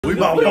We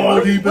about to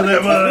go deep in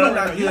that, man.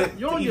 Not good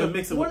to even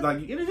mix it with, like,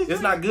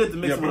 it's not good to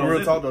mix it with. Yeah, but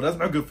real talk though, that's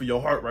not good for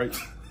your heart, right?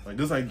 Like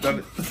this ain't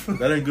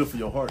that ain't good for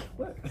your heart.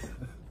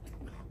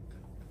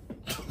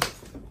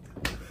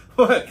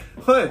 What?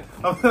 What?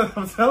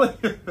 I'm telling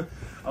you.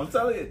 I'm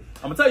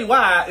gonna tell you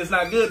why it's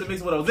not good to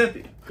mix with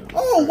Ozempic.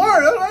 Oh,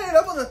 word!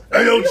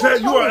 Hey, yo, Chet,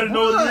 you already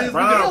know what it is.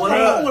 Brian, on the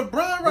phone with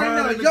Brian right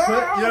now,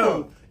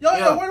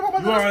 yo, where the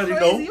fuck you already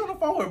know. You on the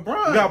phone with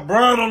Brian? We got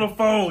Brian on the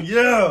phone,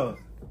 yeah.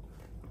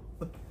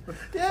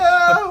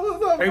 Yeah,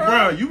 what's up, Hey,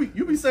 Brian,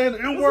 you be saying the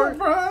N-word,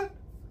 Brian?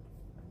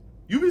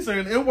 You be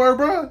saying the N-word,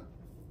 Brian?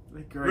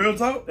 Real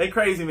talk? They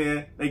crazy,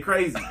 man. They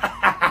crazy.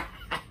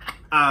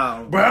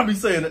 Brian be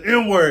saying the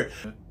N-word.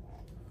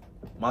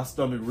 My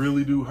stomach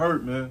really do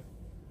hurt, man.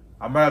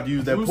 I might have to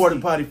use that porta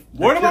potty.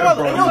 What about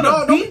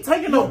don't be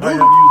taking no. I might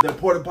have to use that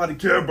porta potty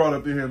Karen brought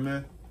up in here,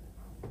 man.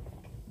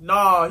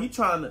 Nah, he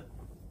trying to.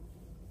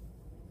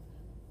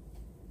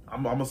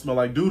 I'm gonna smell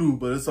like doo-doo,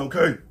 but it's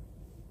okay.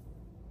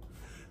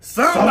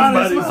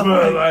 Somebody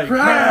smell like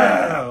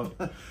crap.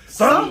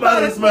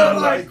 Somebody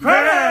smell like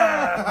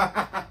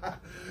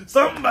crap.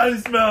 Somebody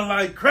smell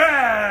like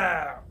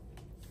crap.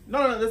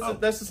 No,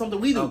 that's just something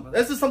we do.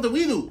 That's just something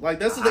we do. Like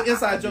that's just the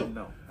inside joke.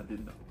 I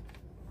didn't know.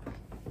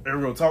 Hey,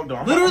 real talk though.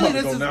 I'm Literally, about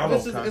to go now.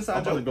 this is the inside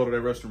I'm about to joke. go to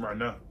that restroom right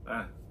now.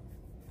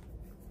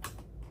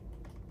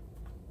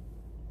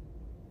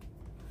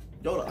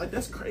 Yo, like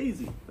that's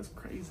crazy. That's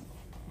crazy.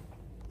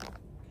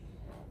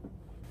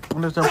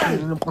 I'm gonna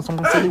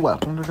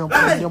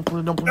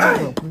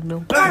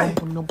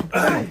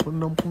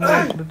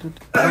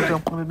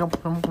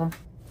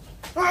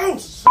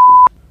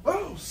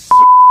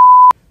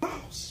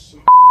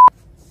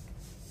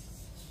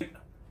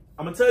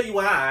tell you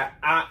why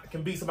I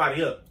can beat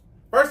somebody up.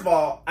 First of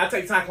all, I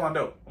take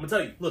Taekwondo. I'm gonna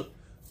tell you. Look,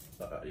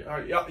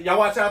 y'all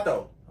watch out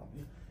though.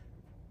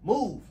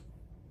 Move.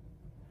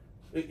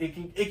 It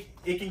can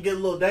get a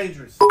little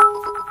dangerous.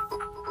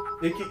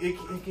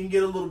 It can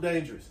get a little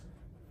dangerous.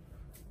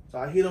 So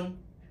I hit him.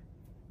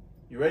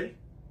 You ready?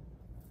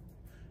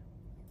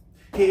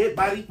 Head,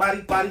 body,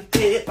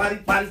 head,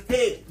 body,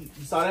 head. You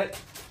saw that?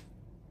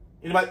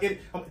 Anybody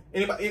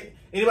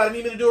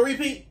need me to do a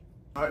repeat?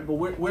 All right, but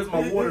where's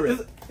my water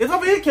at? It's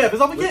over here, Kev.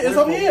 It's over here. It's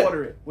over here.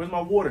 Water at? Where's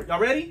my water? Y'all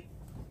ready?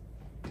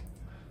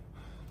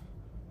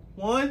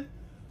 1,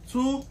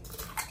 2.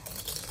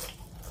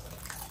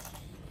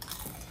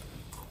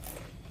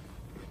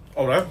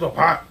 Oh, that's the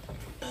pot.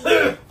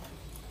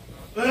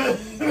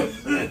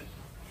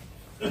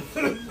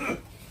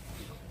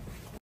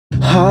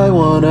 I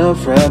want a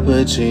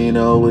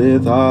frappuccino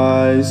with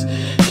ice.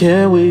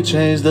 Can we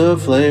change the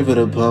flavor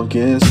to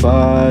pumpkin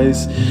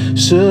spice?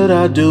 Should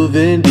I do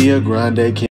Vindia Grande?